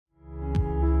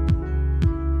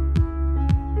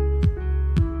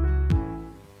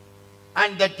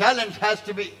And the talent has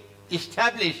to be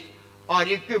established or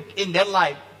equipped in their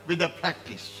life with the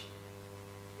practice.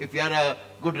 If you are a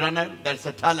good runner, that's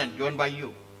a talent given by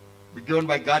you, given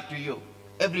by God to you.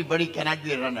 Everybody cannot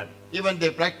be a runner. Even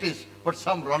they practice, but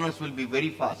some runners will be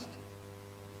very fast.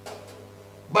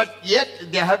 But yet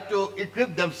they have to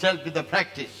equip themselves with the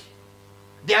practice.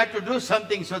 They have to do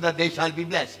something so that they shall be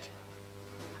blessed.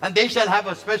 And they shall have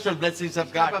a special blessings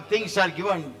of God. Things are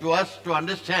given to us to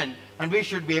understand, and we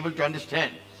should be able to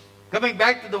understand. Coming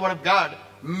back to the Word of God,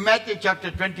 Matthew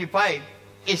chapter 25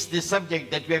 is the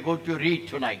subject that we are going to read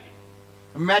tonight.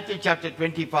 Matthew chapter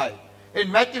 25.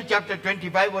 In Matthew chapter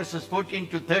 25 verses 14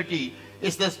 to 30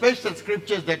 is the special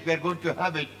scriptures that we are going to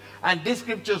have it. And these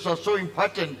scriptures are so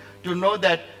important to know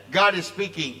that God is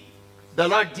speaking. The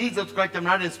Lord Jesus Christ of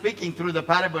Nazareth is speaking through the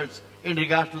parables in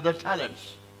regards to the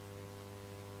talents.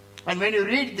 And when you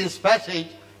read this passage,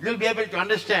 you'll be able to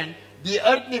understand the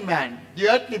earthly man, the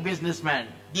earthly businessman,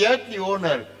 the earthly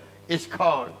owner is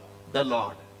called the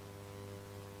Lord.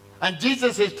 And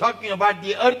Jesus is talking about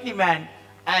the earthly man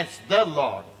as the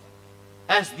Lord,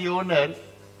 as the owner,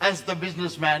 as the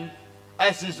businessman,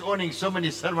 as he's owning so many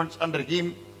servants under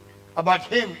him. About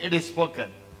him it is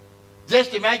spoken.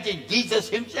 Just imagine Jesus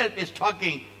himself is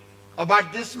talking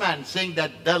about this man, saying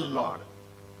that the Lord.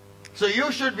 So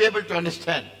you should be able to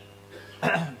understand.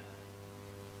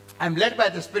 I'm led by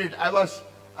the Spirit. I was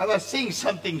seeing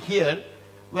something here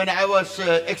when I was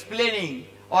explaining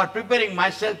or preparing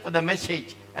myself for the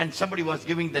message, and somebody was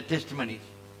giving the testimonies.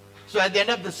 So at the end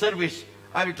of the service,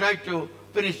 I will try to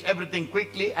finish everything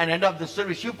quickly, and end of the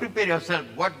service, you prepare yourself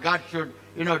what God should,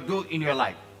 do in your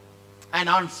life. And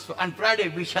on Friday,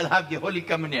 we shall have the Holy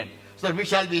Communion, so that we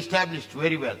shall be established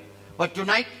very well. But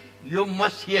tonight, you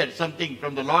must hear something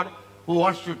from the Lord, who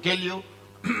wants to tell you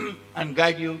and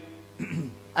guide you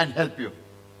and help you.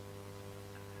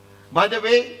 By the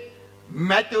way,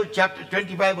 Matthew chapter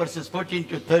 25 verses 14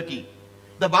 to 30,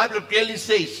 the Bible clearly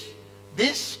says,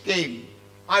 this came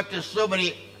after so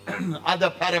many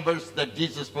other parables that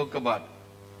Jesus spoke about.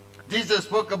 Jesus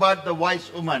spoke about the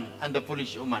wise woman and the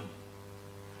foolish woman.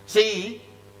 See,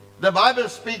 the Bible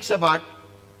speaks about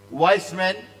wise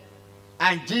men,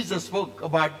 and Jesus spoke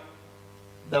about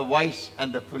the wise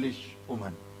and the foolish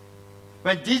woman.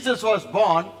 When Jesus was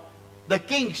born, the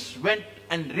kings went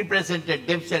and represented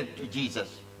themselves to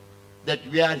Jesus. That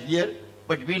we are here,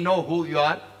 but we know who you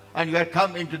are, and you are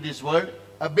come into this world,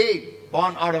 a babe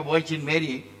born out of Virgin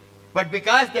Mary. But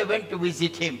because they went to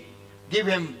visit him, give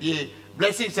him the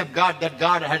blessings of God that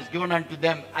God has given unto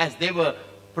them, as they were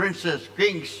princes,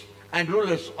 kings, and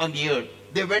rulers on the earth,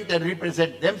 they went and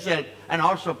represent themselves and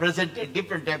also presented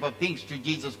different type of things to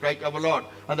Jesus Christ our Lord.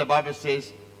 And the Bible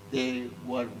says they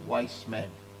were wise men.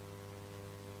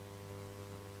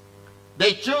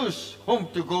 They choose whom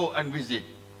to go and visit.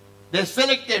 They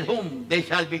selected whom they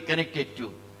shall be connected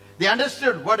to. They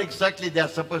understood what exactly they are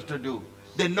supposed to do.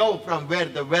 They know from where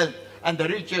the wealth and the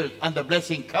riches and the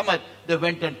blessing cometh. They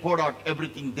went and poured out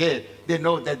everything there. They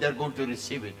know that they are going to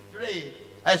receive it. Today,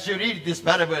 as you read this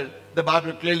parable, the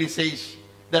Bible clearly says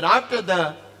that after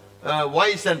the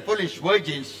wise and foolish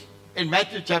virgins, in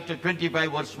Matthew chapter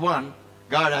 25 verse 1,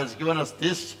 God has given us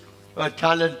this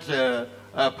talent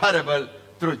parable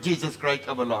through Jesus Christ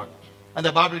our Lord. And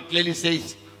the Bible clearly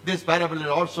says this parable is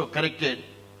also connected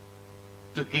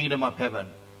to kingdom of heaven.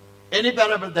 Any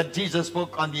parable that Jesus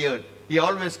spoke on the earth, he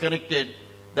always connected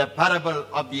the parable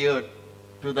of the earth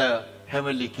to the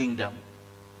heavenly kingdom.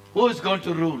 Who is going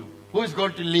to rule? Who is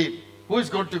going to live? Who is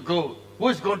going to go? Who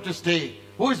is going to stay?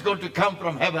 Who is going to come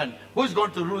from heaven? Who is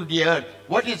going to rule the earth?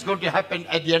 What is going to happen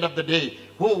at the end of the day?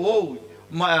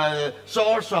 So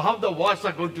also how the wars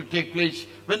are going to take place.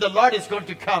 When the Lord is going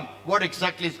to come, what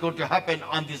exactly is going to happen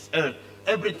on this earth?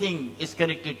 Everything is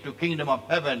connected to kingdom of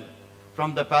heaven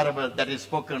from the parable that is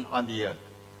spoken on the earth.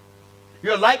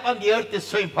 Your life on the earth is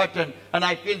so important, and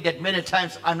I feel that many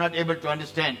times I'm not able to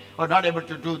understand or not able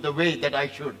to do the way that I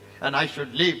should, and I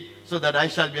should live so that I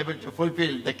shall be able to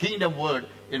fulfill the kingdom word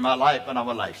in my life and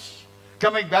our lives.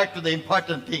 Coming back to the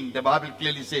important thing, the Bible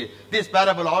clearly says, this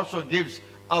parable also gives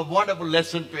a wonderful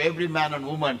lesson to every man and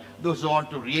woman, those who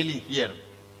want to really hear.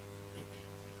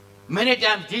 Many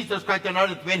times Jesus Christ on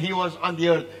earth, when he was on the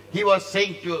earth, he was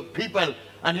saying to people,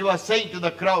 and he was saying to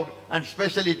the crowd, and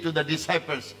especially to the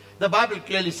disciples. The Bible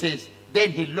clearly says,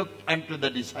 then he looked unto the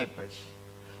disciples.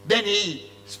 Then he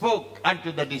spoke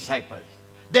unto the disciples.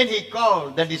 Then he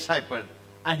called the disciple,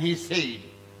 and he said,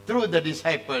 through the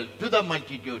disciple, to the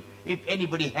multitude, if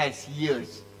anybody has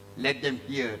ears, let them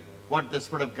hear what the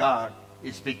Spirit of God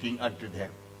is speaking unto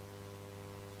them.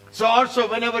 So also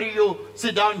whenever you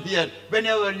sit down here,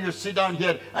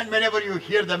 and whenever you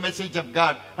hear the message of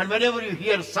God, and whenever you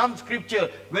hear some scripture,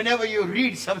 whenever you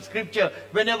read some scripture,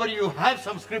 whenever you have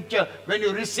some scripture, when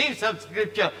you receive some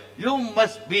scripture, you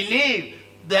must believe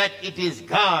that it is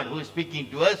God who is speaking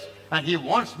to us, and He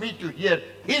wants me to hear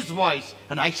His voice,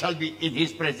 and I shall be in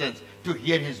His presence to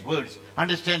hear His words,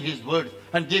 understand His words,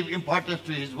 and give importance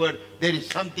to His word. There is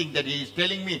something that He is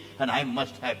telling me, and I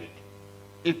must have it.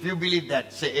 If you believe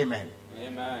that, say amen.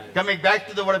 Amen. Coming back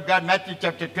to the word of God, Matthew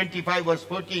chapter 25, verse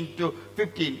 14 to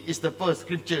 15 is the first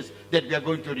scriptures that we are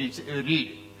going to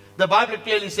read. The Bible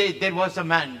clearly says there was a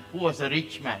man who was a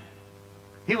rich man.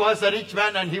 He was a rich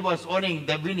man, and he was owning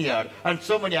the vineyard and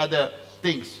so many other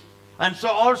things. And so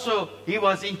also he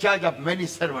was in charge of many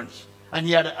servants. And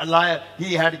he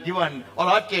had given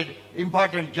allotted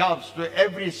important jobs to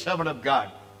every servant of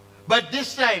God. But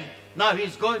this time, now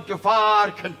he's going to far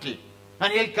country.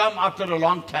 And he'll come after a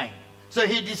long time. So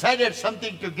he decided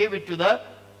something to give it to the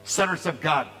servants of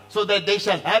God, so that they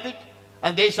shall have it,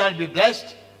 and they shall be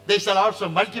blessed. They shall also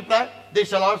multiply. They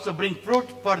shall also bring fruit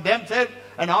for themselves,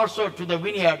 and also to the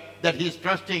vineyard that he is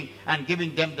trusting and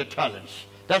giving them the talents.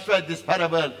 That's why this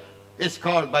parable is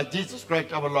called by Jesus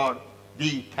Christ our Lord,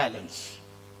 the talents.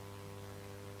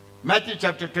 Matthew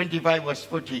chapter 25, verse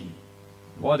 14.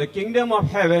 For the kingdom of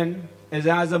heaven is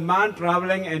as a man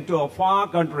traveling into a far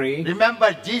country.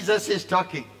 Remember, Jesus is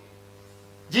talking.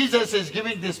 Jesus is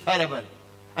giving this parable.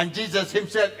 And Jesus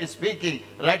himself is speaking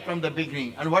right from the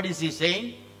beginning. And what is he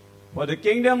saying? For the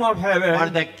kingdom of heaven. For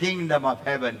the kingdom of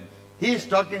heaven. He is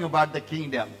talking about the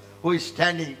kingdom, who is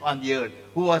standing on the earth,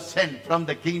 who was sent from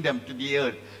the kingdom to the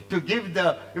earth, to give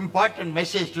the important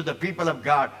message to the people of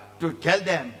God, to tell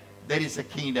them there is a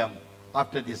kingdom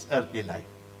after this earthly life.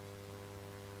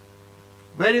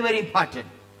 Very, very important.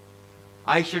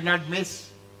 I should not miss.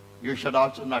 You should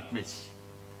also not miss.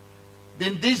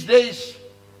 In these days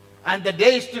and the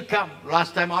days to come,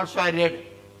 last time also I read,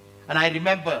 and I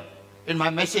remember in my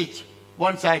message,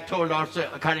 once I told also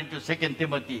according to 2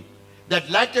 Timothy, that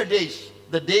latter days,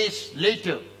 the days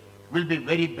later, will be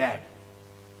very bad.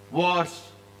 Wars,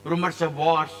 rumors of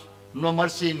wars, no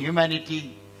mercy in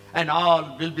humanity, and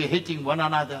all will be hating one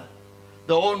another.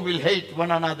 The own will hate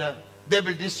one another. They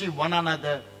will deceive one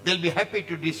another. They'll be happy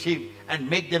to deceive and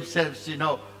make themselves,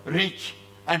 rich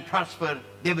and prosper.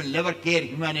 They will never care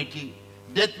humanity.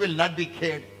 Death will not be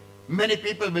cared. Many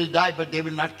people will die, but they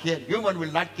will not care. Human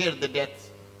will not care the death.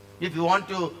 If you want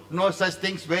to know such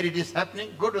things where it is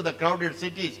happening, go to the crowded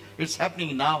cities. It's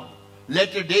happening now.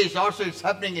 Later days also it's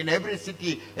happening in every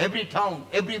city, every town,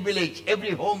 every village,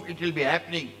 every home it will be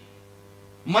happening.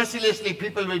 Mercilessly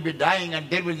people will be dying, and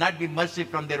there will not be mercy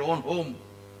from their own home.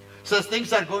 Such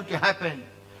things are going to happen.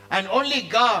 And only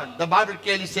God, the Bible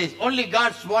clearly says, only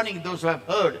God's warning those who have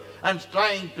heard and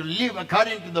trying to live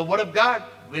according to the word of God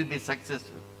will be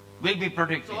successful, will be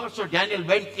protected. So also Daniel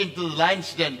went into the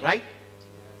lion's den, right?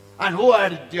 And who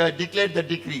had declared the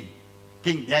decree?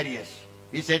 King Darius.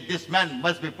 He said, this man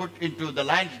must be put into the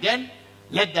lion's den.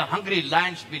 Let the hungry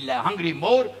lions be hungry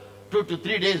more. 2 to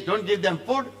 3 days, don't give them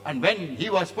food. And when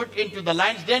he was put into the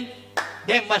lion's den,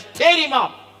 they must tear him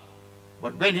up.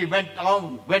 But when he went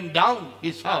down,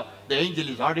 he saw the angel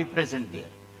is already present there,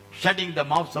 shutting the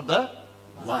mouths of the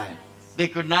lion. They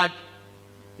could not,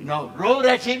 roar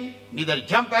at him, neither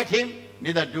jump at him,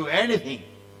 neither do anything.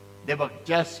 They were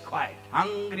just quiet.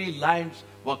 Hungry lions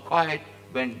were quiet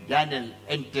when Daniel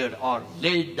entered or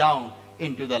laid down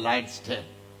into the lion's den.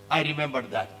 I remember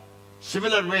that.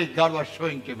 Similar way God was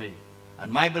showing to me.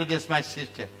 And my brothers, my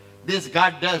sister, this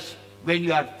God does when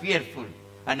you are fearful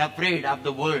and afraid of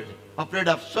the world, afraid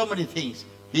of so many things.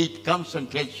 He comes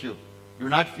and tells you, do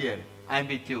not fear, I am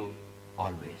with you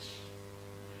always.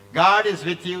 God is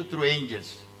with you through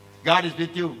angels. God is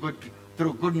with you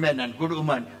through good men and good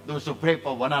women, those who pray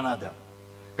for one another.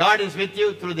 God is with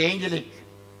you through the angelic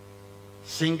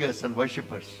singers and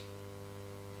worshippers.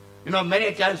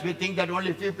 Many times we think that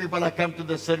only few people have come to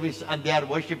the service and they are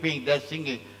worshipping, they are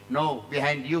singing. No,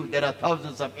 behind you there are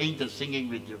thousands of angels singing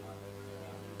with you.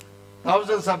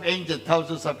 Thousands of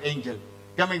angels.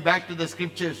 Coming back to the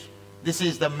scriptures, this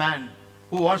is the man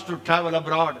who wants to travel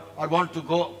abroad or wants to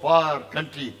go far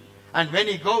country. And when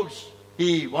he goes,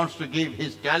 he wants to give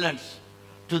his talents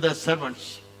to the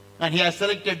servants. And he has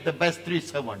selected the best 3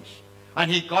 servants.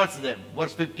 And he calls them,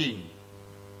 verse 15.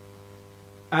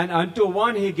 And unto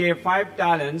one he gave 5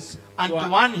 talents. Unto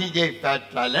one he gave 5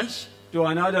 talents. To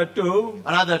another 2.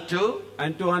 Another 2.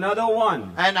 And to another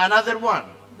 1. And another 1.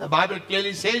 The Bible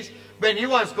clearly says, when he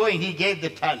was going, he gave the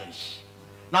talents.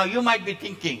 Now you might be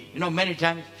thinking, many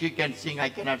times she can sing, I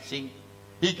cannot sing.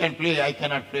 He can play, I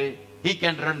cannot play. He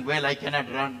can run well, I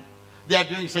cannot run. They are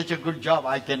doing such a good job,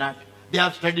 I cannot. They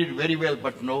have studied very well,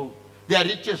 but no. Their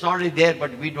riches already there,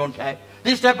 but we don't have.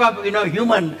 This type of,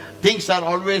 human things are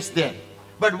always there.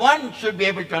 But one should be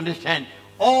able to understand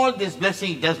all this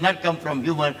blessing does not come from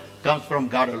human, comes from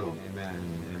God alone. Amen.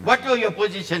 Amen. Whatever your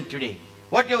position today,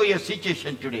 whatever your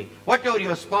situation today, whatever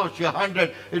your spouse, your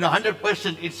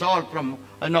 100%, it's all from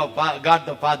God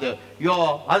the Father.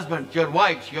 Your husbands, your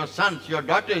wives, your sons, your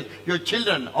daughters, your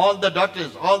children, all the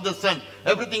daughters, all the sons,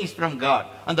 everything is from God.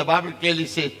 And the Bible clearly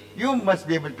says, you must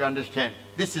be able to understand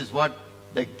this is what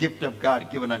the gift of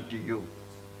God given unto you.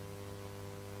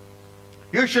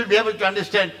 You should be able to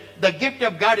understand the gift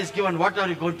of God is given. What are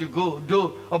you going to go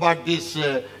do about these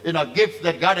gifts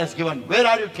that God has given? Where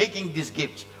are you taking these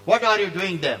gifts? What are you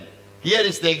doing them? Here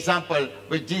is the example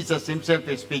which Jesus himself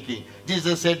is speaking.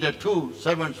 Jesus said the two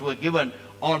servants were given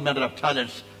all manner of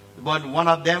talents. One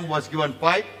of them was given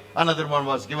 5, another one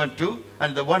was given 2,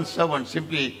 and the one servant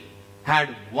simply had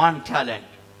 1 talent.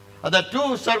 The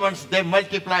 2 servants, they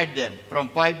multiplied them. From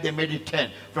 5 they made it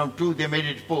 10. From 2 they made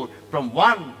it 4. From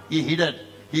 1 he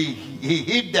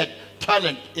hid that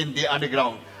talent in the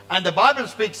underground. And the Bible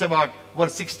speaks about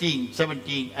verse 16,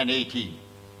 17 and 18.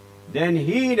 Then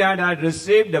he that had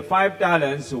received the 5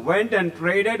 talents went and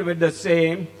traded with the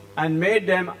same and made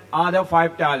them other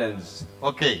 5 talents.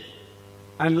 Okay.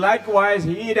 And likewise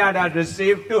he that had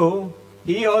received 2,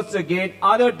 he also gained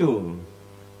other 2.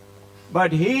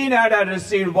 But he that had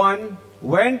received 1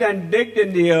 went and digged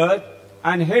in the earth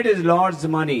and hid his Lord's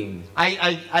money.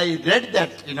 I read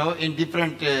that, in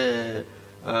different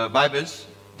Bibles.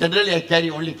 Generally, I carry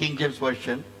only King James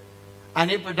Version.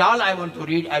 And if at all I want to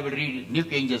read, I will read New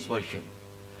King James Version.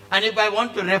 And if I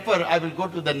want to refer, I will go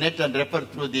to the net and refer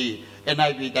through the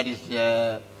NIV, that is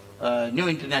New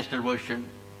International Version,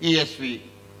 ESV,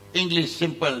 English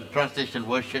Simple Translation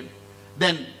Version,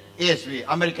 then ASV,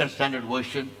 American Standard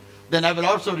Version. Then I will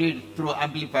also read through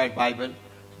Amplified Bible,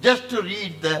 just to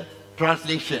read the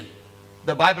translation.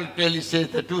 The Bible clearly says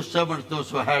the 2 servants, those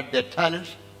who had their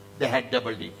talents, they had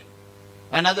doubled it.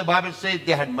 Another Bible says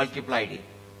they had multiplied it.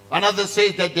 Another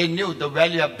says that they knew the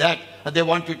value of that and they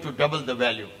wanted to double the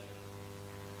value.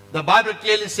 The Bible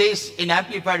clearly says in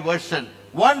Amplified Version,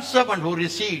 one servant who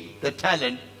received the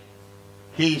talent,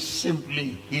 he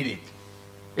simply hid it.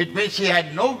 It means he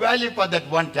had no value for that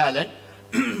 1 talent.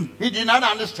 He did not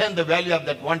understand the value of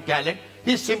that 1 talent.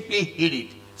 He simply hid it.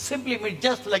 Simply means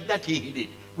just like that he hid it,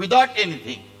 without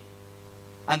anything.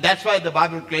 And that's why the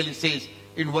Bible clearly says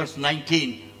in verse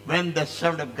 19, when the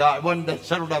servant of God,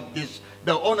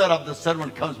 the owner of the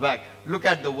servant comes back, look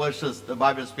at the verses the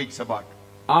Bible speaks about.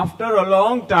 After a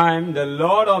long time, the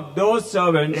Lord of those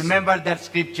servants... Remember that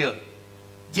scripture.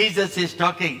 Jesus is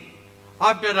talking.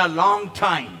 After a long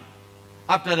time,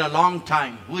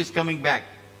 who is coming back?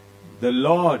 The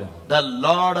Lord. The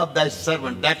Lord of thy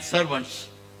servant, that servant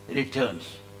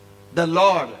returns. The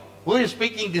Lord. Who is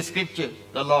speaking the scripture?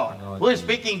 The Lord. Who is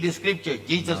speaking the scripture?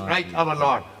 Jesus Christ our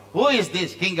Lord. Who is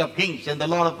this King of Kings and the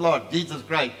Lord of Lords? Jesus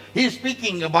Christ. He is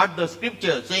speaking about the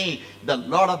scripture, saying the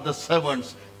Lord of the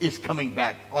servants is coming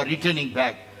back or returning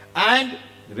back. And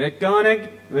reckoning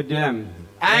with them.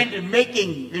 And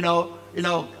making,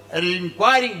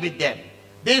 inquiring with them.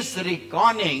 This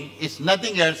reckoning is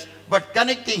nothing else but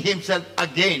connecting himself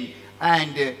again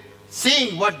and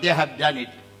seeing what they have done it.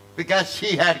 Because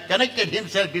he had connected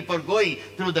himself before going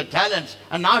through the talents.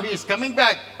 And now he is coming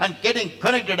back and getting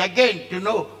connected again to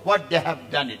know what they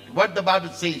have done it. What the Bible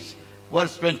says,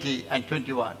 verse 20 and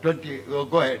 21. 20,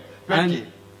 go ahead. 20.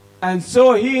 And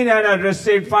so he that had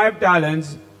received 5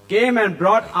 talents came and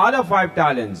brought other 5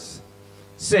 talents,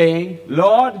 saying,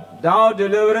 Lord, thou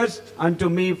deliverest unto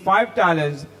me 5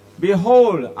 talents.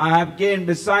 Behold, I have gained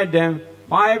beside them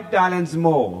 5 talents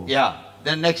more. Yeah.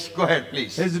 Then next, go ahead,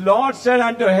 please. His Lord said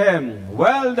unto him,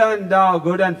 Well done, thou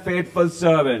good and faithful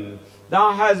servant.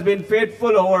 Thou hast been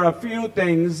faithful over a few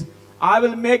things. I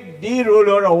will make thee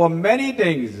ruler over many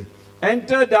things.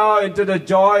 Enter thou into the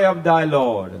joy of thy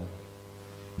Lord.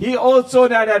 He also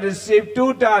that had received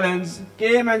 2 talents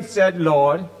came and said,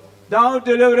 Lord, thou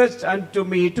deliverest unto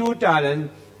me 2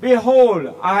 talents.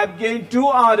 Behold, I have gained 2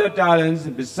 other talents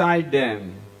beside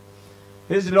them.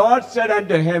 His Lord said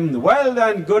unto him, Well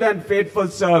done, good and faithful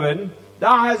servant.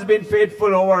 Thou hast been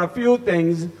faithful over a few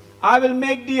things. I will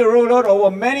make thee ruler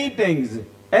over many things.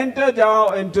 Enter thou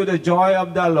into the joy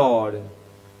of the Lord.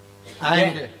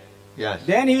 And yes.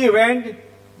 Then he went.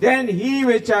 Then he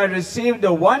which had received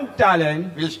the 1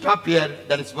 talent... We'll stop here.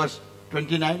 That is verse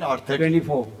 29 or 30?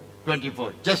 24.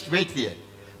 24. Just wait here.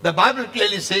 The Bible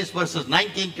clearly says verses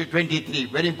 19 to 23,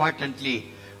 very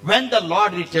importantly, when the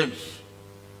Lord returns,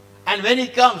 and when he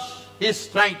comes, he's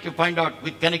trying to find out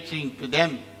with connection to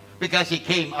them because he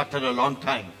came after a long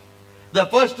time. The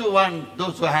first one,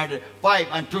 those who had 5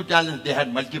 and 2 talents, they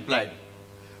had multiplied.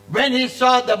 When he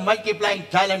saw the multiplying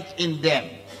talents in them,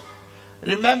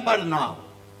 remember now,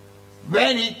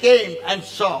 when he came and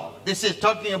saw, this is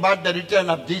talking about the return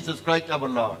of Jesus Christ our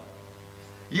Lord.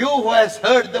 You who has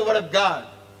heard the word of God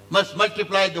must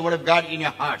multiply the word of God in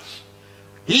your hearts.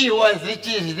 He who has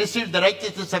received the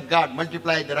righteousness of God,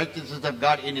 multiply the righteousness of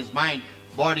God in his mind,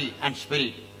 body and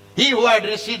spirit. He who had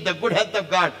received the good health of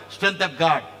God, strength of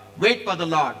God, wait for the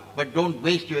Lord, but don't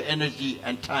waste your energy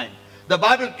and time. The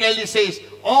Bible clearly says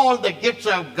all the gifts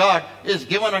of God is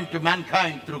given unto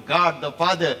mankind through God the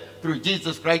Father, through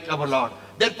Jesus Christ our Lord.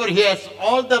 Therefore he has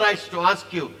all the rights to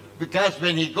ask you, because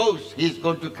when he goes, he is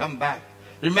going to come back.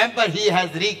 Remember, he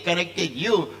has reconnected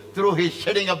you through his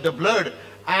shedding of the blood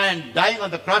and dying on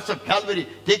the cross of Calvary,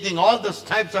 taking all the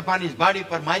stripes upon his body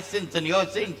for my sins and your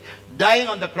sins, dying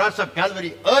on the cross of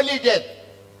Calvary, early death.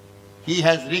 He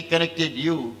has reconnected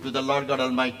you to the Lord God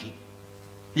Almighty.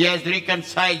 He has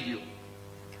reconciled you.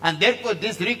 And therefore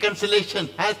this reconciliation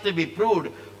has to be proved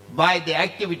by the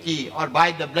activity or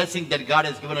by the blessing that God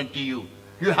has given unto you.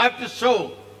 You have to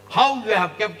show how you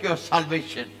have kept your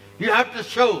salvation. You have to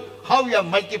show how you have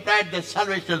multiplied the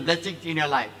salvation blessings in your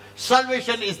life.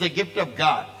 Salvation is the gift of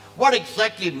God. What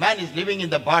exactly man is living in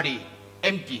the body?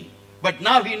 Empty. But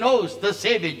now he knows the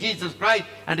Savior, Jesus Christ,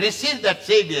 and receives that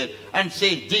Savior and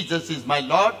says, Jesus is my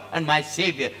Lord and my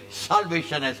Savior.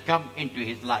 Salvation has come into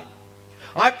his life.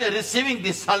 After receiving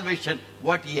this salvation,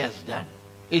 what he has done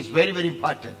is very, very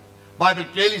important. Bible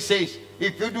clearly says,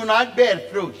 if you do not bear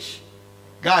fruits,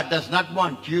 God does not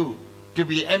want you to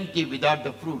be empty without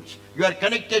the fruits. You are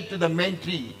connected to the main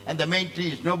tree, and the main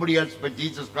tree is nobody else but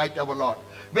Jesus Christ our Lord.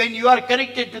 When you are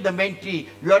connected to the main tree,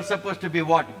 you are supposed to be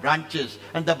what? Branches.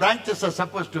 And the branches are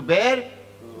supposed to bear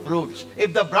fruits.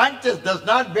 If the branches does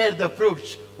not bear the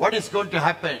fruits, what is going to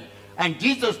happen? And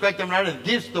Jesus Christ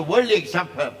gives the worldly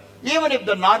example. Even if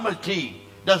the normal tree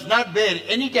does not bear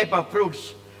any type of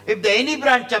fruits, if any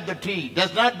branch of the tree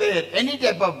does not bear any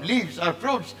type of leaves or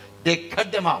fruits, they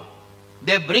cut them out.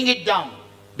 They bring it down.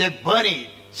 They burn it.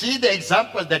 See the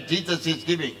example that Jesus is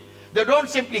giving. They don't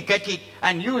simply cut it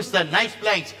and use the nice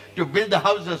planks to build the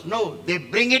houses. No, they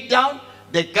bring it down,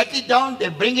 they cut it down, they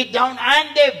bring it down, and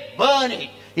they burn it.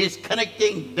 He's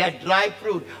connecting that dry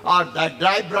fruit or the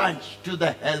dry branch to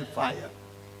the hellfire.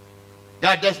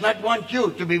 God does not want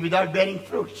you to be without bearing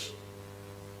fruits.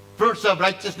 Fruits of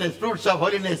righteousness, fruits of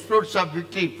holiness, fruits of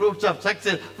victory, fruits of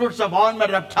success, fruits of all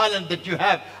manner of talent that you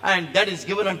have, and that is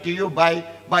given unto you by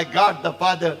God the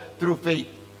Father through faith.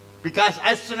 Because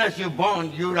as soon as you're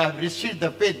born, you have received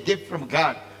the faith gift from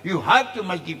God. You have to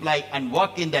multiply and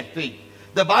walk in that faith.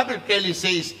 The Bible clearly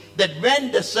says that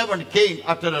when the servant came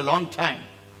after a long time,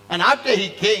 and after he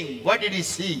came, what did he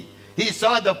see? He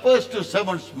saw the first 2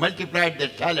 servants multiplied their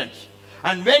talents.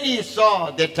 And when he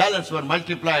saw their talents were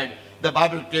multiplied, the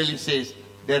Bible clearly says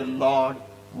their Lord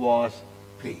was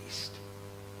pleased.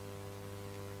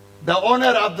 The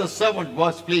owner of the servant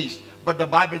was pleased. But the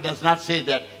Bible does not say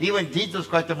that. Even Jesus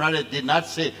Christ of Nazareth did not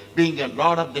say, being a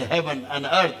Lord of the heaven and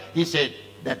earth. He said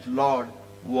that Lord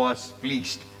was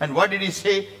pleased. And what did he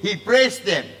say? He praised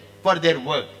them for their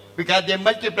work, because they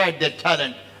multiplied their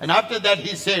talent. And after that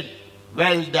he said,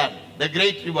 well done, the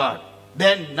great reward.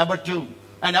 Then number 2.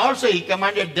 And also he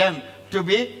commanded them to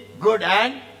be good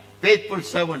and faithful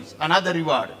servants, another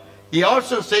reward. He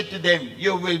also said to them,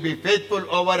 you will be faithful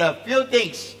over a few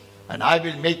things, and I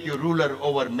will make you ruler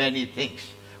over many things.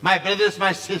 My brothers,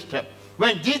 my sister,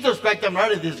 when Jesus Christ of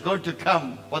Nazareth is going to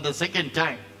come for the second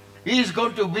time, he is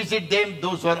going to visit them,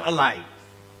 those who are alive.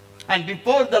 And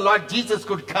before the Lord Jesus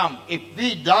could come, if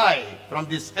we die from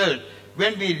this earth,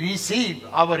 when we receive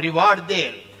our reward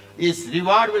there, his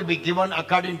reward will be given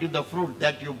according to the fruit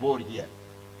that you bore here.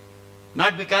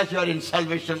 Not because you are in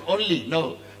salvation only,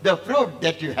 no. The fruit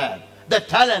that you have, the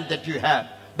talent that you have,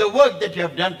 the work that you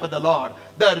have done for the Lord,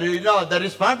 the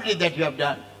responsibility that you have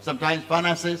done. Sometimes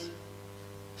finances,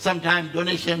 sometimes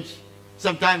donations,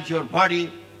 sometimes your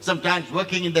body, sometimes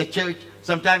working in the church,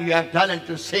 sometimes you have talent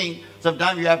to sing,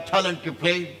 sometimes you have talent to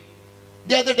play.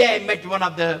 The other day I met one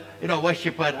of the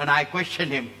worshiper, and I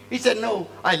questioned him. He said, no,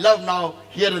 I love now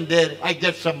here and there, I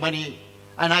get some money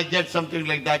and I get something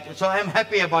like that. So I'm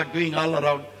happy about doing all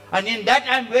around. And in that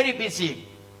I'm very busy.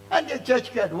 And the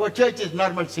church is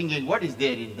normal singing. What is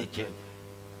there in the church?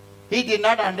 He did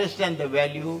not understand the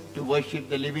value to worship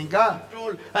the living God.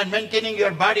 And maintaining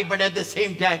your body, but at the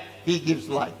same time, he gives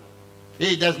life.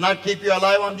 He does not keep you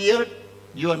alive on the earth.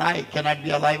 You and I cannot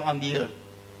be alive on the earth.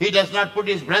 He does not put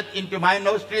his breath into my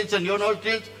nostrils and your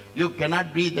nostrils. You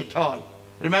cannot breathe at all.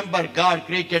 Remember, God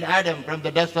created Adam from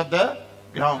the dust of the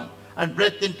ground and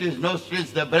breathed into his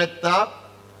nostrils the breath of,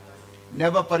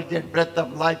 never forget, breath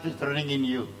of life is running in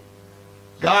you.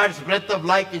 God's breath of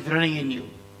life is running in you.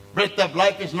 Breath of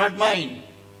life is not mine.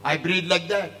 I breathe like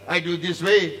that. I do this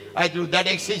way. I do that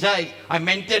exercise. I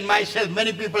maintain myself.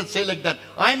 Many people say like that.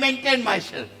 I maintain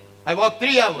myself. I walk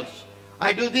 3 hours.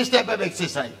 I do this type of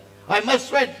exercise. I must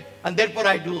sweat and therefore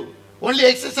I do. Only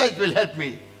exercise will help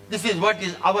me. This is what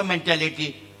is our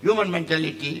mentality, human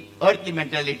mentality, earthly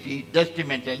mentality, dusty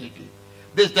mentality.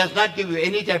 This does not give you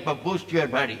any type of boost to your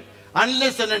body.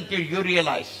 Unless and until you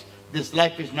realize this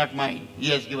life is not mine, He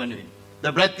has given me.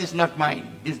 The breath is not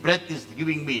mine. This breath is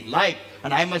giving me life,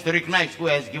 and I must recognize who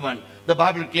has given. The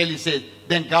Bible clearly says,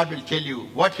 then God will tell you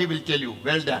what He will tell you.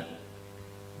 Well done.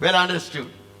 Well understood.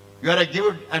 You are a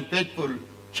good and faithful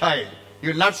child. He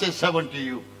will not say servant to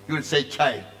you. He will say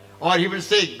child. Or He will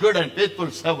say good and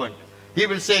faithful servant. He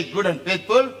will say good and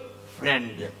faithful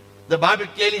friend. The Bible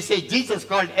clearly says Jesus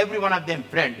called every one of them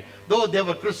friend, though they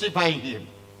were crucifying Him.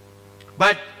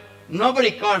 But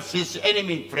nobody calls his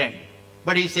enemy friend.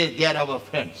 But He says they are our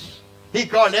friends. He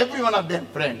called every one of them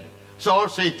friend. So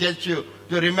also He tells you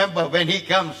to remember when He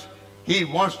comes, He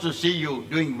wants to see you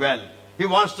doing well. He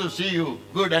wants to see you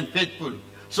good and faithful.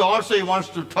 So also He wants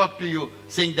to talk to you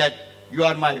saying that you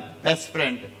are my best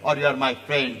friend or you are my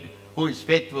friend who is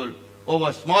faithful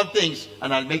over small things,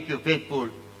 and I'll make you faithful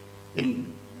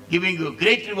in giving you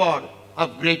great reward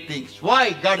of great things.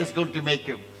 Why God is going to make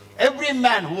you? Every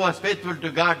man who was faithful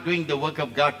to God doing the work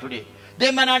of God today,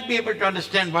 they may not be able to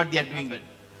understand what they are doing.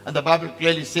 And the Bible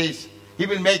clearly says He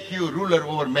will make you ruler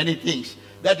over many things.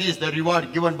 That is the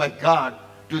reward given by God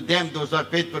to them, those who are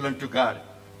faithful unto God.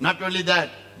 Not only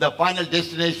that, the final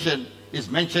destination is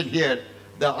mentioned here.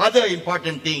 The other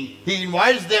important thing, He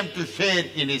invites them to share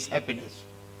in His happiness.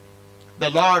 The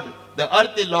Lord, the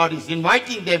earthly Lord, is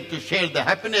inviting them to share the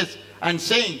happiness and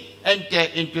saying, enter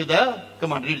into the,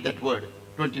 come on, read that word,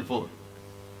 24,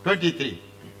 23.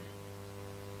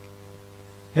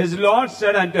 His Lord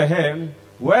said unto him,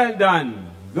 well done,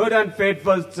 good and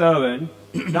faithful servant.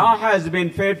 Thou hast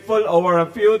been faithful over a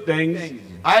few things.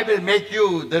 I will make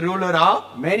you the ruler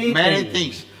of many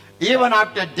things. Even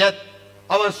after death,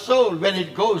 our soul, when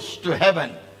it goes to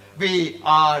heaven, we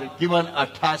are given a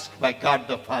task by God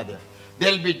the Father.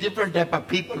 There will be different type of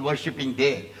people worshipping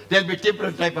there. There will be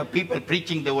different type of people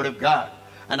preaching the Word of God.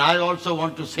 And I also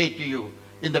want to say to you,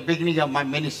 in the beginning of my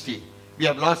ministry, we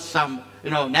have lost some,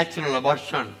 natural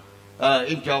abortion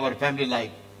into our family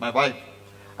life, my wife.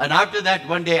 And after that,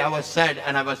 one day I was sad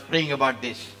and I was praying about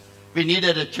this. We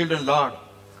needed a children, Lord.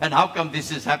 And how come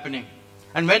this is happening?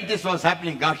 And when this was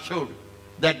happening, God showed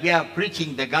that we are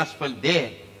preaching the gospel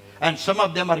there. And some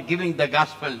of them are giving the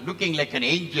gospel looking like an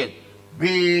angel,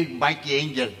 big, mighty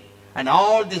angel. And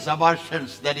all these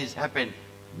abortions that is happened,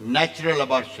 natural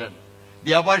abortion.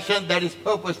 The abortion that is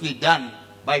purposely done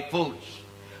by force.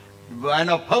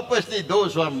 Purposely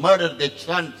those who have murdered their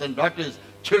sons and daughters,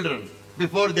 children,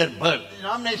 before their birth.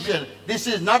 Denomination, this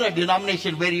is not a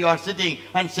denomination where you are sitting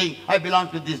and saying, I belong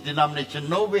to this denomination.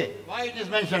 No way. Why it is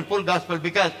mentioned full gospel?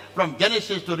 Because from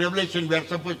Genesis to Revelation we are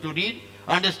supposed to read,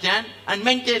 understand, and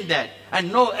maintain that.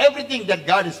 And know everything that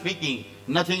God is speaking,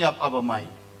 nothing of our mind.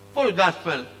 Full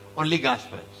gospel, only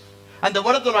gospel. And the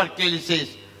word of the Lord clearly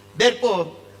says,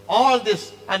 therefore, all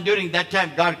this, and during that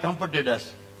time God comforted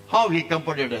us. How He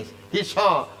comforted us? He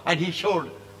saw and He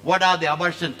showed what are the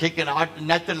abortions taken,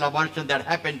 natural abortion that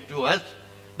happened to us,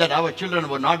 that our children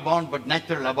were not born, but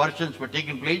natural abortions were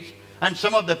taking place. And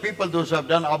some of the people, those who have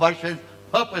done abortions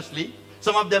purposely,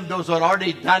 some of them, those who have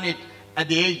already done it at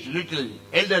the age, little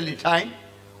elderly time,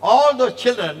 all those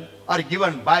children are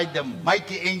given by the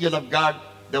mighty angel of God,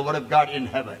 the Word of God in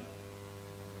heaven.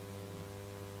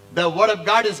 The Word of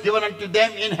God is given unto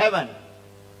them in heaven.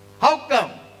 How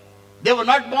come? They were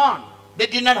not born. They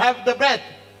did not have the breath.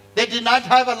 They did not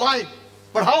have a life.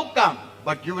 But how come?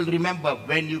 But you will remember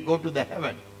when you go to the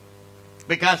heaven.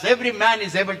 Because every man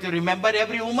is able to remember,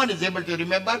 every woman is able to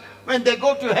remember when they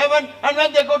go to heaven and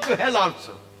when they go to hell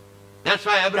also. That's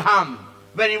why Abraham,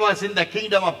 when he was in the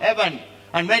kingdom of heaven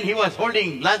and when he was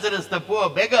holding Lazarus, the poor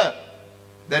beggar,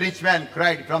 the rich man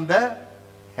cried from the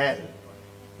hell.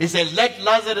 He said, let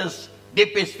Lazarus dip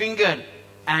his finger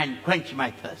and quench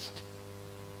my thirst.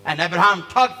 And Abraham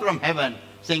talked from heaven,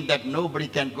 saying that nobody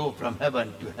can go from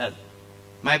heaven to hell.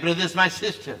 My brothers, my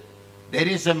sister, there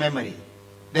is a memory.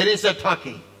 There is a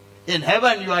talking. In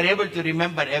heaven, you are able to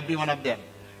remember every one of them.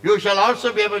 You shall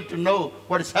also be able to know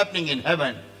what is happening in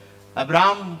heaven.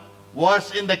 Abraham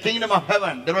was in the kingdom of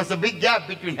heaven. There was a big gap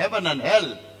between heaven and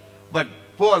hell. But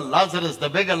poor Lazarus, the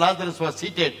beggar Lazarus, was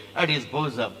seated at his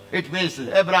bosom. It means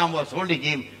Abraham was holding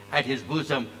him at his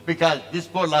bosom because this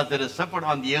poor Lazarus suffered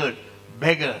on the earth,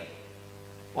 beggar.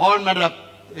 All manner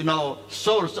of,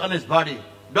 sores on his body.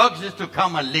 Dogs used to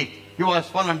come and lick. He was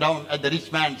fallen down at the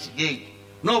rich man's gate.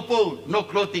 No food, no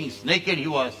clothing, naked he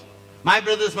was. My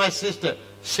brothers, my sister,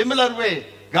 similar way,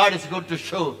 God is going to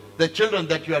show the children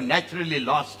that you are naturally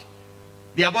lost.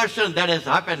 The abortion that has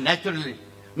happened naturally.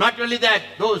 Not only that,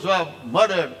 those who have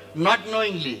murdered, not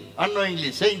knowingly,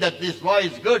 unknowingly, saying that this law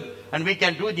is good and we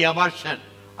can do the abortion.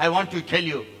 I want to tell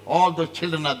you, all those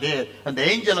children are there and the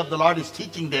angel of the Lord is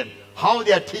teaching them. How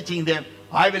they are teaching them,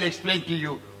 I will explain to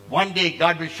you. One day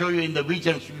God will show you in the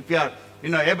visions, if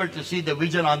you are able to see the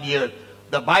vision on the earth.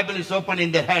 The Bible is open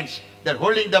in their hands. They're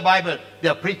holding the Bible.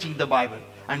 They're preaching the Bible.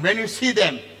 And when you see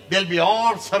them, they'll be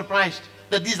all surprised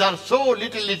that these are so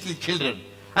little children.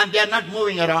 And they're not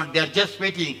moving around. They're just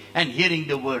waiting and hearing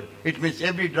the word. It means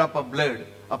every drop of blood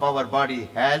of our body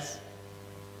has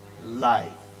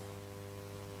life.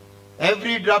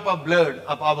 Every drop of blood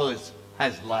of ours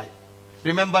has life.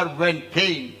 Remember when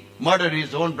Cain murdered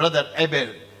his own brother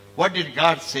Abel, what did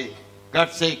God say?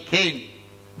 God said, Cain,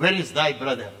 where is thy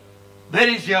brother? Where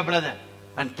is your brother?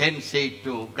 And Cain said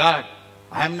to God,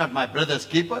 I am not my brother's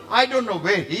keeper. I don't know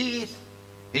where he is.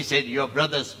 He said, your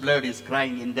brother's blood is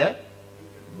crying in the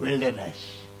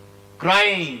wilderness.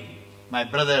 Crying, my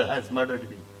brother has murdered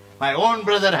me. My own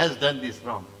brother has done this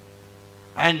wrong.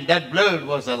 And that blood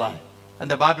was alive. And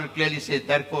the Bible clearly says,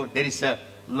 therefore, there is a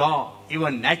law,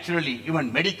 even naturally,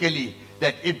 even medically,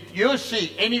 that if you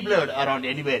see any blood around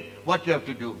anywhere, what you have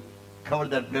to do? Cover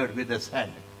that blood with the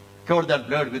sand. Cover that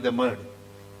blood with the mud.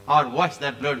 Or wash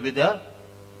that blood with the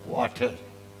water.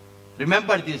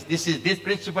 Remember this. These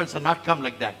principles are not come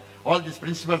like that. All these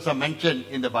principles are mentioned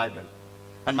in the Bible.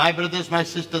 And my brothers, my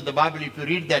sisters, the Bible, if you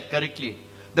read that correctly,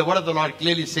 the word of the Lord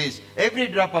clearly says, every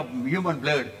drop of human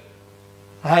blood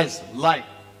has life.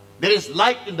 There is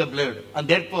life in the blood. And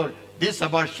therefore, these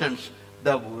abortions,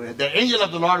 the angel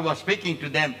of the Lord was speaking to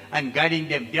them and guiding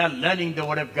them. They are learning the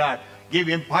word of God. Give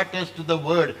importance to the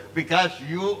word because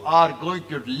you are going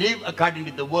to live according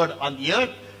to the word on the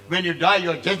earth. When you die,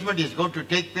 your judgment is going to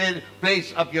take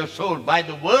place of your soul by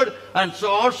the word. And so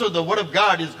also the word of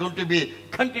God is going to be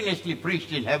continuously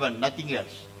preached in heaven, nothing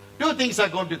else. Two things are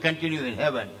going to continue in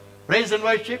heaven. Praise and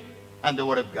worship and the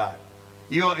word of God.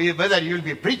 Whether you will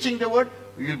be preaching the word,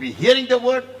 you will be hearing the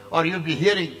word, or you'll be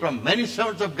hearing from many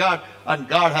servants of God, and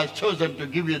God has chosen to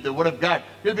give you the word of God.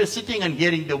 You'll be sitting and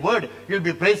hearing the word. You'll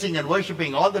be praising and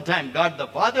worshiping all the time God the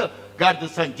Father, God the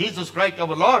Son, Jesus Christ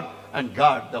our Lord, and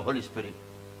God the Holy Spirit.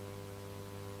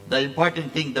 The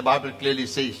important thing the Bible clearly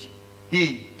says,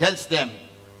 He tells them,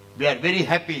 we are very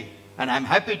happy, and I'm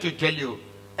happy to tell you,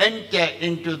 enter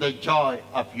into the joy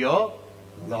of your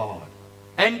Lord.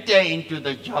 Enter into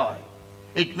the joy.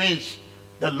 It means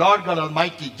the Lord God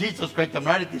Almighty, Jesus Christ of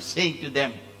Nazareth, is saying to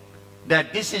them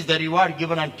that this is the reward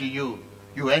given unto you.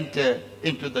 You enter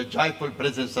into the joyful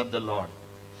presence of the Lord.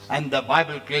 And the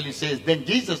Bible clearly says, then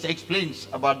Jesus explains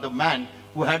about the man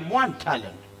who had one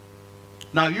talent.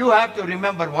 Now you have to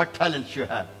remember what talents you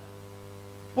have.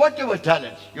 Whatever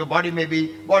talents, your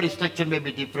body structure may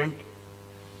be different.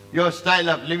 Your style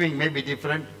of living may be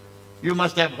different. You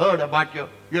must have heard about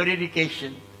your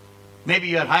education. Maybe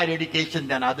you have higher education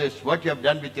than others. What you have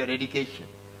done with your education.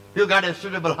 You got a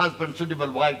suitable husband,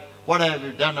 suitable wife. What have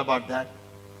you done about that?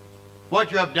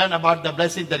 What you have done about the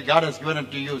blessing that God has given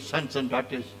unto you, sons and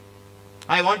daughters.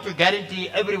 I want to guarantee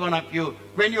every one of you,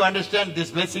 when you understand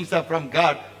these blessings are from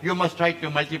God, you must try to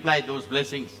multiply those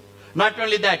blessings. Not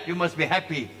only that, you must be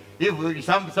happy. If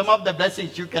some of the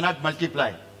blessings you cannot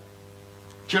multiply.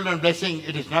 Children blessing,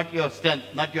 it is not your strength,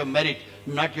 not your merit,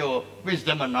 not your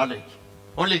wisdom and knowledge.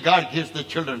 Only God gives the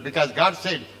children, because God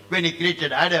said when He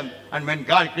created Adam and when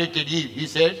God created Eve, He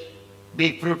said,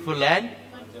 be fruitful and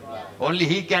multiply. Only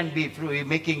He can be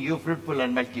making you fruitful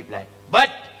and multiply. But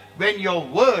when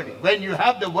you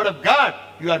have the word of God,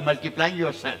 you are multiplying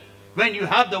yourself. When you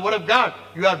have the word of God,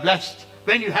 you are blessed.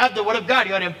 When you have the word of God,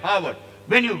 you are empowered.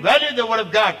 When you value the word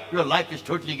of God, your life is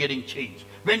totally getting changed.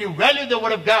 When you value the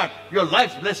word of God, your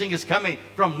life's blessing is coming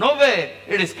from nowhere.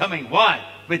 It is coming. Why?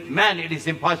 With man it is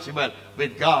impossible.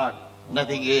 With God,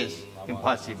 nothing is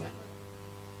impossible.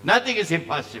 Nothing is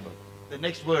impossible. The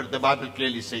next word the Bible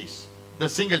clearly says, the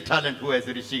single talent who has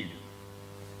received.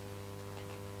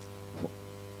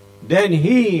 Then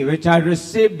he which had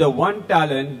received the one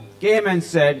talent came and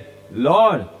said,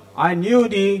 Lord, I knew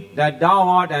thee that thou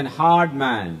art an hard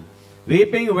man,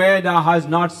 reaping where thou hast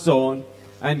not sown,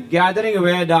 and gathering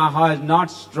where thou hast not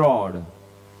strawed.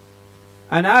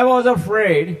 And I was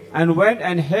afraid, and went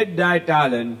and hid thy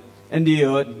talent in the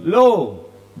earth, lo,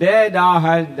 there thou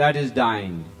hast that is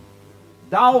thine.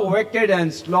 Thou wicked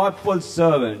and slothful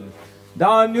servant,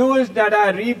 thou knewest that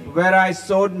I reap where I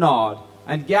sowed not,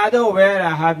 and gather where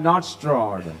I have not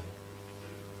strawed.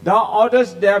 Thou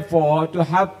oughtest therefore to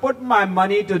have put my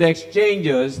money to the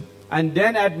exchangers, and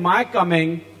then at my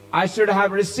coming I should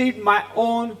have received my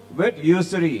own with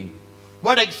usury.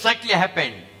 What exactly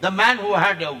happened? The man who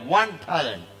had 1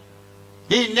 talent,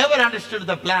 he never understood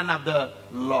the plan of the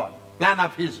Lord, plan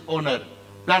of his owner,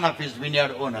 plan of his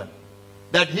vineyard owner,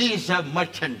 that he is a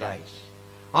merchandise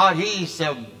or he is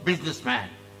a businessman.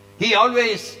 He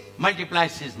always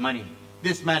multiplies his money.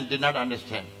 This man did not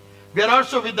understand. We are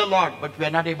also with the Lord, but we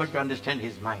are not able to understand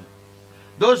his mind.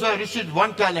 Those who have received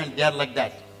 1 talent, they are like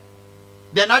that.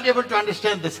 They are not able to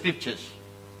understand the scriptures.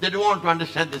 They don't want to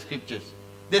understand the scriptures.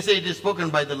 They say it is spoken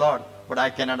by the Lord, but I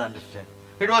cannot understand.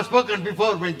 It was spoken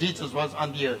before when Jesus was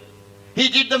on the earth. He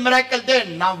did the miracle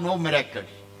then, now no miracles.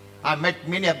 I met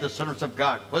many of the servants of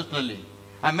God personally.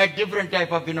 I met different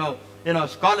type of,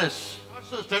 scholars.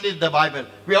 Also studied the Bible.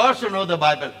 We also know the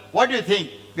Bible. What do you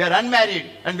think? We are unmarried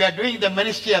and we are doing the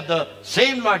ministry of the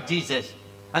same Lord Jesus.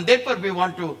 And therefore we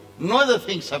want to know the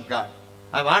things of God.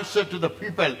 I've answered to the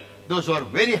people, those who are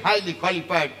very highly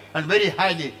qualified and very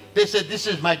highly, they say, this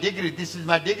is my degree, this is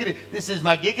my degree, this is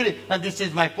my degree, and this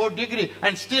is my 4th degree,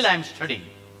 and still I am studying.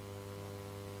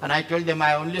 And I told them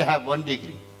I only have 1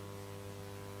 degree.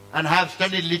 And I have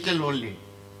studied little only.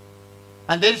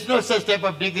 And there is no such type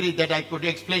of degree that I could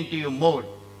explain to you more.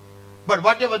 But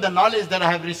whatever the knowledge that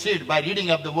I have received by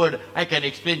reading of the word, I can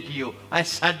explain to you. I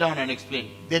sat down and explained.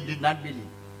 They did not believe.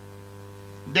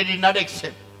 They did not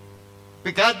accept.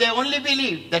 Because they only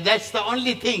believe that that's the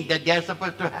only thing that they are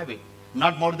supposed to have it.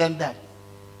 Not more than that.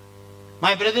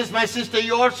 My brothers, my sister,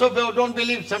 you also don't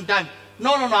believe sometimes.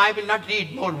 No, I will not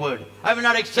read more word. I will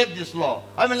not accept this law.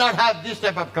 I will not have this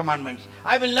type of commandments.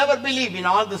 I will never believe in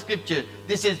all the scriptures.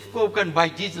 This is spoken by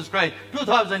Jesus Christ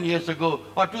 2000 years ago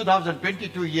or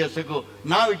 2022 years ago.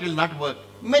 Now it will not work.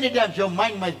 Many times your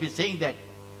mind must be saying that.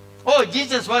 Oh,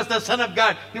 Jesus was the Son of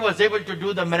God. He was able to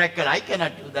do the miracle. I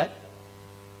cannot do that.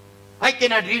 I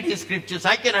cannot read his scriptures.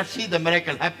 I cannot see the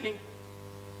miracle happening.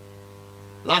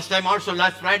 Last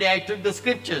Friday, I took the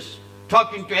scriptures,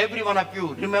 talking to every one of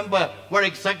you. Remember what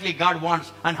exactly God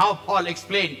wants and how Paul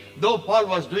explained. Though Paul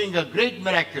was doing a great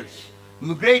miracles,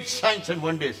 great signs and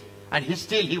wonders, and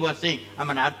he was saying, I'm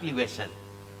an earthly vessel.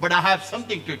 But I have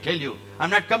something to tell you.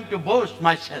 I'm not come to boast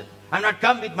myself. I'm not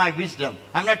come with my wisdom.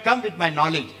 I'm not come with my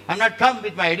knowledge. I'm not come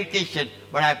with my education.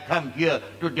 But I've come here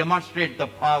to demonstrate the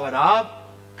power of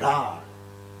God.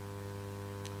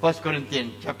 1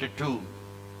 Corinthians chapter 2,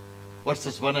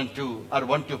 verses 1 and 2, or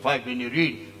 1 to 5, when you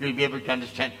read, you'll be able to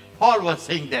understand. Paul was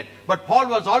saying that. But Paul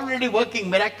was already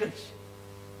working miracles.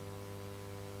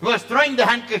 He was throwing the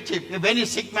handkerchief. If any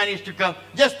sick man is to come,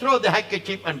 just throw the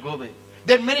handkerchief and go away.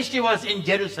 Their ministry was in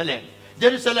Jerusalem.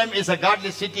 Jerusalem is a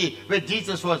godly city where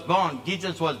Jesus was born,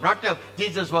 Jesus was brought up,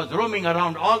 Jesus was roaming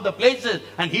around all the places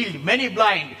and healed many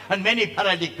blind and many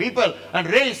paralytic people and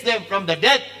raised them from the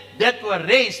dead. Death were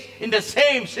raised in the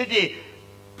same city.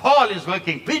 Paul is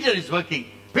working, Peter is working.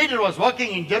 Peter was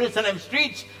walking in Jerusalem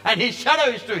streets and his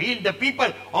shadow is to heal the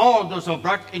people, all those who are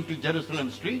brought into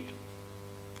Jerusalem street.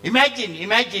 Imagine.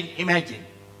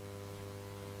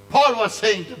 Paul was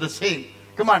saying to the same.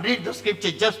 Come on, read the scripture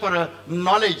just for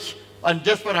knowledge and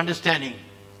just for understanding.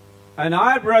 And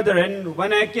I, brethren,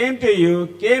 when I came to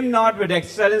you, came not with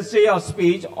excellency of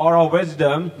speech or of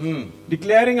wisdom,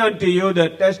 declaring unto you the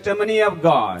testimony of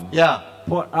God. Yeah.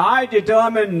 For I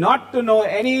determined not to know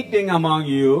anything among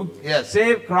you,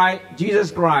 save Christ,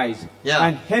 Jesus Christ,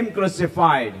 and him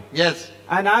crucified. Yes.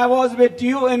 And I was with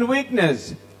you in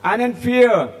weakness, and in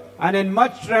fear, and in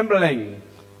much trembling.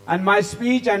 And my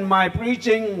speech and my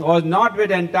preaching was not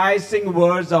with enticing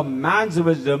words of man's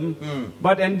wisdom,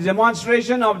 but in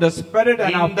demonstration of the Spirit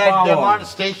and of power. In the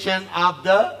demonstration of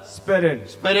the Spirit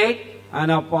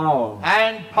and of power.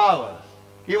 And power.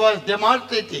 He was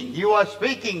demonstrating. He was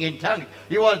speaking in tongues.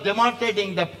 He was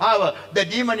demonstrating the power. The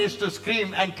demon used to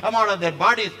scream and come out of their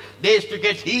bodies. They used to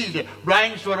get healed.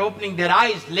 Blinds were opening their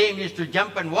eyes. Lame used to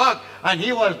jump and walk. And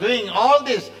he was doing all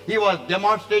this. He was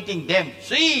demonstrating them.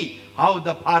 See how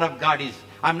the power of God is.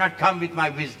 I'm not come with my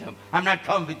wisdom. I'm not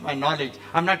come with my knowledge.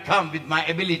 I'm not come with my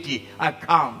ability. I've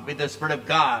come with the Spirit of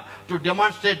God to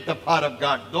demonstrate the power of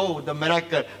God. Though the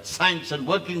miracle, signs and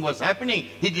working was happening,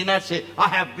 he did not say, I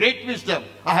have great wisdom.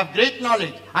 I have great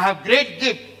knowledge. I have great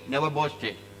gift. Never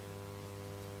boasted.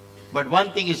 But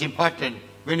one thing is important.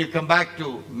 When you come back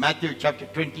to Matthew chapter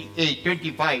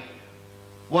 25,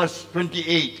 verse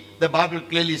 28, the Bible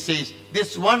clearly says,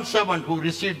 this one servant who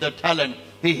received the talent,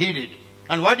 he hid it.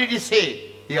 And what did he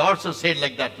say? He also said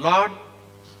like that, Lord,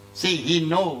 see, he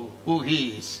knew who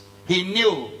he is. He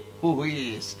knew who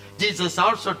he is. Jesus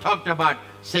also talked about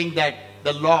saying that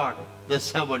the Lord, the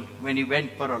servant, when he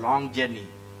went for a long journey,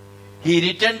 he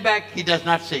returned back. He does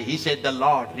not say. He said the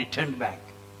Lord returned back.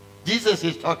 Jesus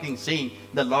is talking, saying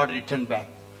the Lord returned back.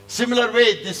 Similar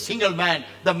way, this single man,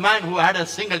 the man who had a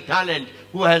single talent,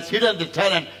 who has hidden the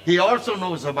talent, he also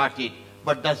knows about it,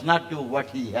 but does not do what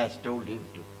he has told him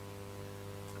to.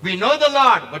 We know the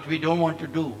Lord, but we don't want to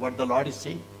do what the Lord is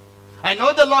saying. I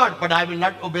know the Lord, but I will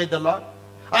not obey the Lord.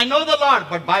 I know the Lord,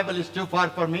 but Bible is too far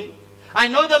for me. I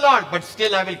know the Lord, but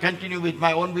still I will continue with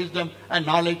my own wisdom and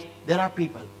knowledge. There are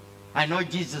people. I know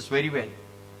Jesus very well.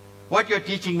 What you're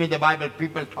teaching me the Bible,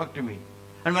 people talk to me.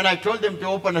 And when I told them to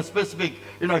open a specific,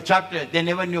 chapter, they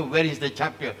never knew where is the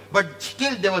chapter. But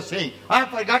still they were saying, I have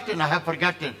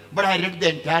forgotten. But I read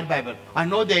the entire Bible. I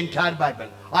know the entire Bible.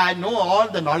 I know all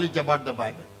the knowledge about the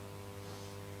Bible.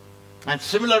 And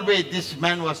similar way, this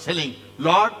man was telling,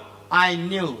 Lord, I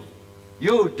knew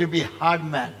you to be a hard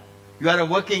man. You are a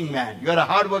working man. You are a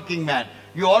hard-working man.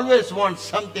 You always want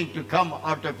something to come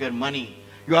out of your money.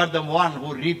 You are the one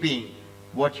who reaping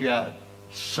what you have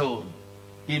sown.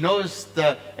 He knows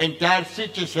the entire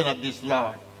situation of this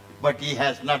Lord, but he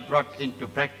has not brought into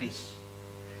practice.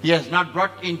 He has not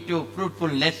brought into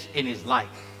fruitfulness in his life.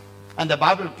 And the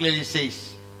Bible clearly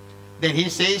says, then he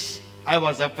says, I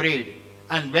was afraid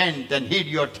and went and hid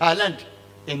your talent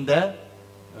in the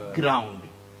ground.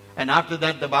 And after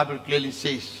that, the Bible clearly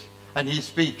says, and he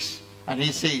speaks, and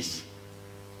he says,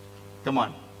 come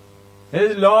on.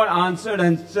 His Lord answered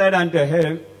and said unto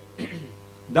him,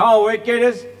 Thou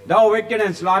wicked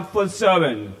and slothful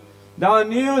servant, thou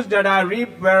knewest that I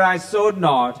reap where I sowed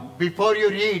not. Before you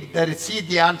read, see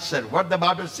the answer. What the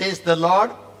Bible says, the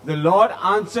Lord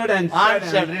answered and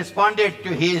said, responded to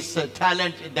his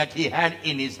talent that he had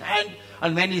in his hand.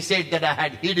 And when he said that I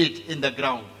had hid it in the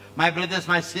ground. My brothers,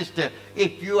 my sister,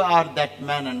 if you are that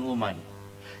man and woman,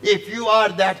 if you are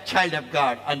that child of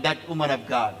God and that woman of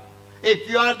God, if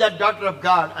you are that daughter of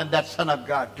God and that son of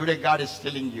God, today God is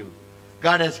telling you,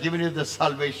 God has given you the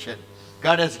salvation.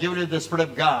 God has given you the Spirit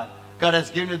of God. God has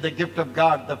given you the gift of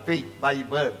God, the faith by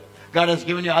birth. God has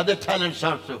given you other talents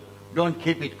also. Don't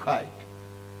keep it quiet.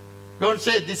 Don't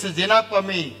say, this is enough for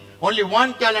me. Only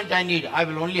one talent I need. I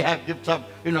will only have gifts of,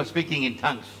 speaking in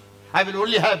tongues. I will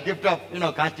only have gift of,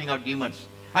 casting out demons.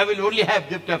 I will only have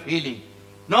gift of healing.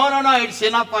 No, it's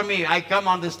enough for me. I come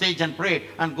on the stage and pray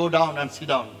and go down and sit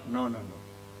down. No.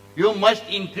 You must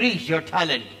increase your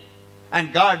talent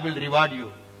and God will reward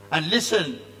you. And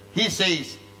listen, he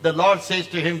says, the Lord says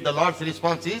to him, the Lord's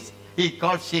response is, he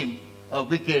calls him a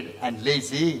wicked and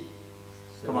lazy.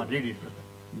 Come on, read it, brother.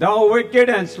 Thou wicked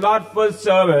and slothful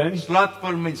servant.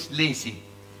 Slothful means lazy.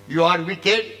 You are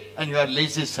wicked and you are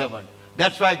lazy servant.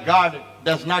 That's why God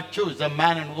does not choose a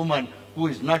man and woman who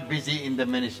is not busy in the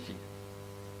ministry.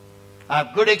 I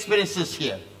have good experiences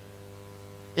here.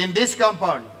 In this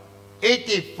compound,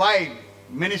 85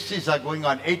 ministries are going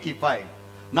on, 85.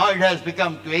 Now it has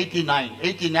become to 89.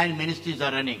 89 ministries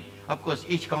are running. Of course,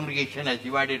 each congregation is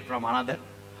divided from another.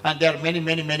 And there are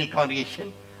many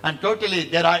congregations. And totally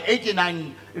there are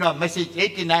 89,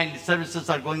 89 services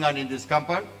are going on in this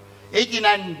compound.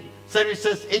 89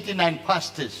 services, 89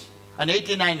 pastors, and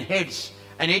 89 heads,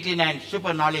 and 89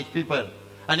 super knowledge people,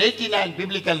 and 89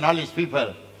 biblical knowledge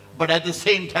people. But at the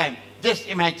same time, just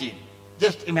imagine,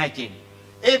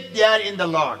 if they are in the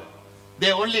Lord,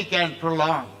 they only can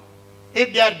prolong.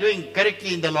 If they are doing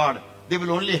correctly in the Lord, they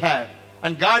will only have.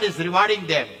 And God is rewarding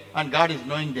them, and God is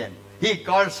knowing them. He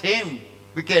calls him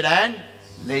wicked and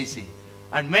lazy.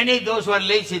 And many those who are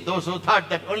lazy, those who thought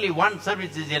that only one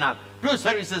service is enough, 2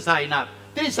 services are enough,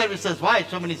 3 services, why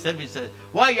so many services?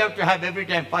 Why you have to have every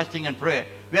time fasting and prayer?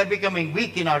 We are becoming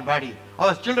weak in our body.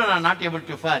 Our children are not able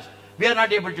to fast. We are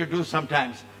not able to do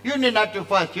sometimes. You need not to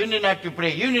fast, you need not to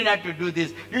pray, you need not to do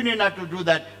this, you need not to do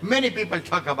that. Many people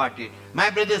talk about it. My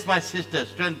brothers, my sisters,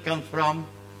 strength comes from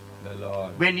the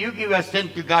Lord. When you give your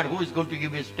strength to God, who is going to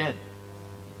give you strength?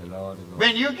 The Lord.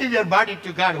 When you give your body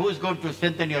to God, who is going to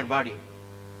strengthen your body?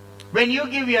 When you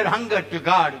give your hunger to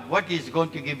God, what is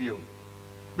going to give you?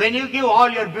 When you give all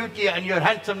your beauty and your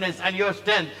handsomeness and your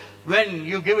strength, when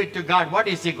you give it to God, what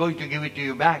is He going to give it to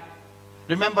you back?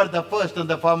 Remember the first and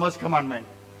the foremost commandment.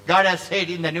 God has said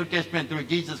in the New Testament through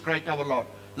Jesus Christ our Lord,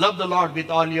 love the Lord with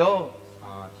all your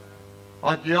heart,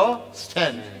 with your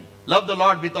strength. Love the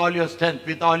Lord with all your strength,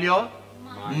 with all your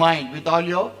mind, with all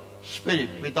your spirit,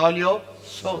 with all your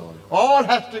soul. All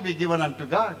has to be given unto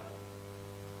God.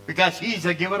 Because He is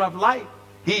a giver of life.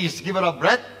 He is giver of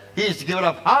breath. He is giver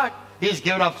of heart. He is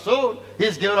giver of soul. He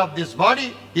is giver of this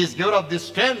body. He is giver of this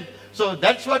strength. So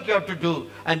that's what you have to do.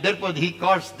 And therefore he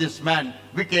calls this man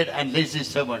wicked and lazy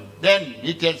servant. Then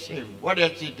he tells him, what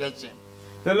else he tells him?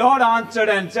 The Lord answered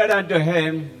and said unto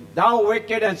him, Thou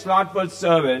wicked and slothful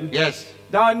servant, Yes.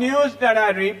 thou knewest that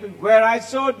I reap where I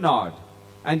sowed not,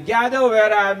 and gather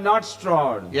where I have not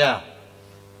strawed. Yeah.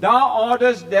 Thou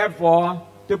oughtest therefore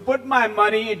to put my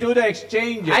money into the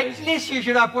exchanges. At least you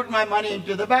should have put my money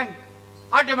into the bank.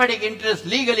 Automatic interest,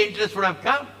 legal interest would have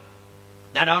come.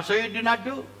 That also you did not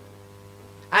do.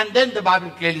 And then the Bible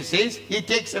clearly says, he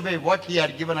takes away what he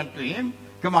had given unto him.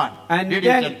 Come on, read it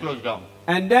and close down.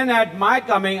 And then at my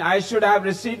coming I should have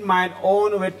received mine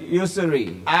own with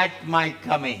usury. At my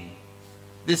coming.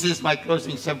 This is my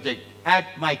closing subject.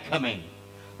 At my coming.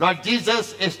 Lord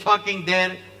Jesus is talking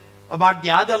there about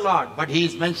the other Lord, but he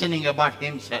is mentioning about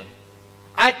himself.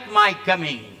 At my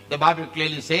coming, the Bible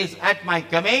clearly says, at my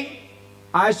coming,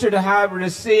 I should have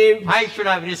received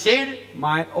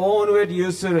mine own with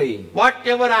usury.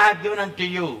 Whatever I have given unto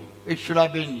you, it should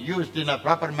have been used in a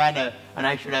proper manner, and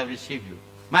I should have received you.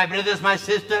 My brothers, my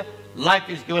sister, life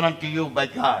is given unto you by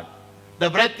God. The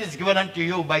breath is given unto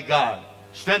you by God.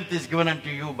 Strength is given unto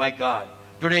you by God.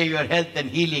 Today your health and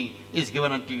healing is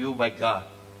given unto you by God.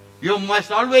 You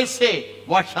must always say,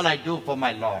 what shall I do for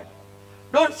my Lord?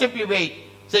 Don't simply wait,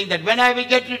 saying that when I will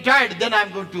get retired, then I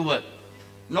am going to work.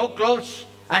 No clothes,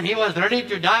 and he was ready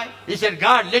to die. He said,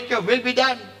 God, let your will be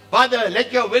done. Father,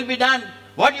 let your will be done.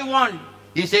 What do you want?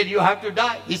 He said, you have to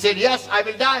die. He said, yes, I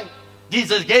will die.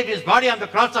 Jesus gave his body on the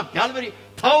cross of Calvary.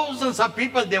 Thousands of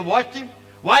people, they watched him.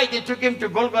 Why? They took him to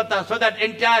Golgotha, so that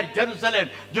entire Jerusalem,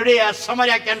 Judea,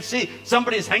 Samaria can see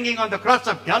somebody is hanging on the cross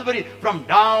of Calvary. From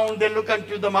down they look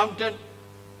unto the mountain.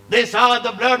 They saw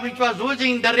the blood which was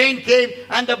oozing, the rain came,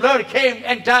 and the blood came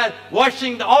entire,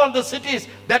 washing all the cities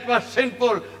that were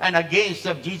sinful and against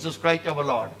of Jesus Christ our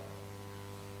Lord.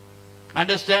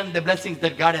 Understand the blessings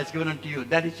that God has given unto you.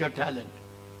 That is your talent.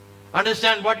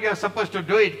 Understand what you are supposed to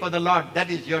do it for the Lord. That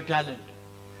is your talent.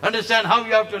 Understand how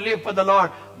you have to live for the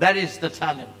Lord. That is the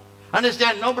talent.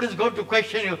 Understand nobody is going to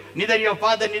question you. Neither your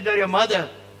father, neither your mother.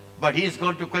 But he is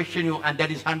going to question you, and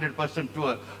that is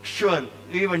 100% sure,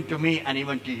 even to me and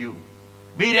even to you.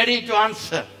 Be ready to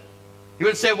answer. You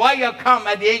will say, why you have come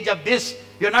at the age of this?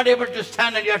 You are not able to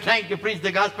stand and you are trying to preach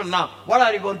the gospel now. What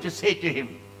are you going to say to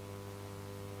him?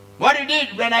 What you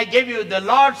did when I gave you the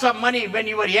lots of money when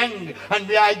you were young,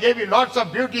 and I gave you lots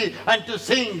of beauty and to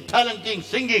sing, talenting,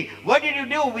 singing. What did you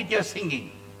do with your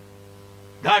singing?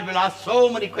 God will ask so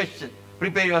many questions.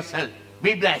 Prepare yourself.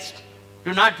 Be blessed.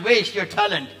 Do not waste your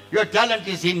talent. Your talent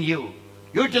is in you.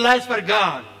 Utilize for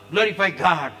God. Glorify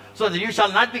God. So that you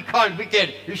shall not be called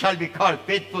wicked. You shall be called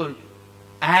faithful.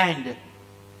 And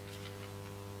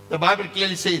the Bible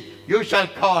clearly says, you shall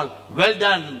call, well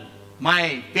done,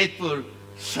 my faithful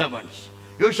servants.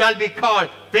 You shall be called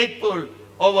faithful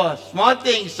over small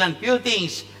things and few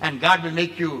things. And God will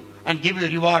make you and give you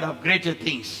a reward of greater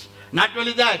things. Not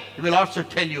only that, He will also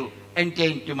tell you, enter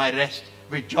into my rest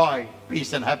with joy,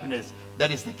 peace and happiness. That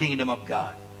is the kingdom of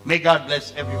God. May God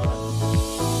bless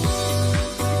everyone.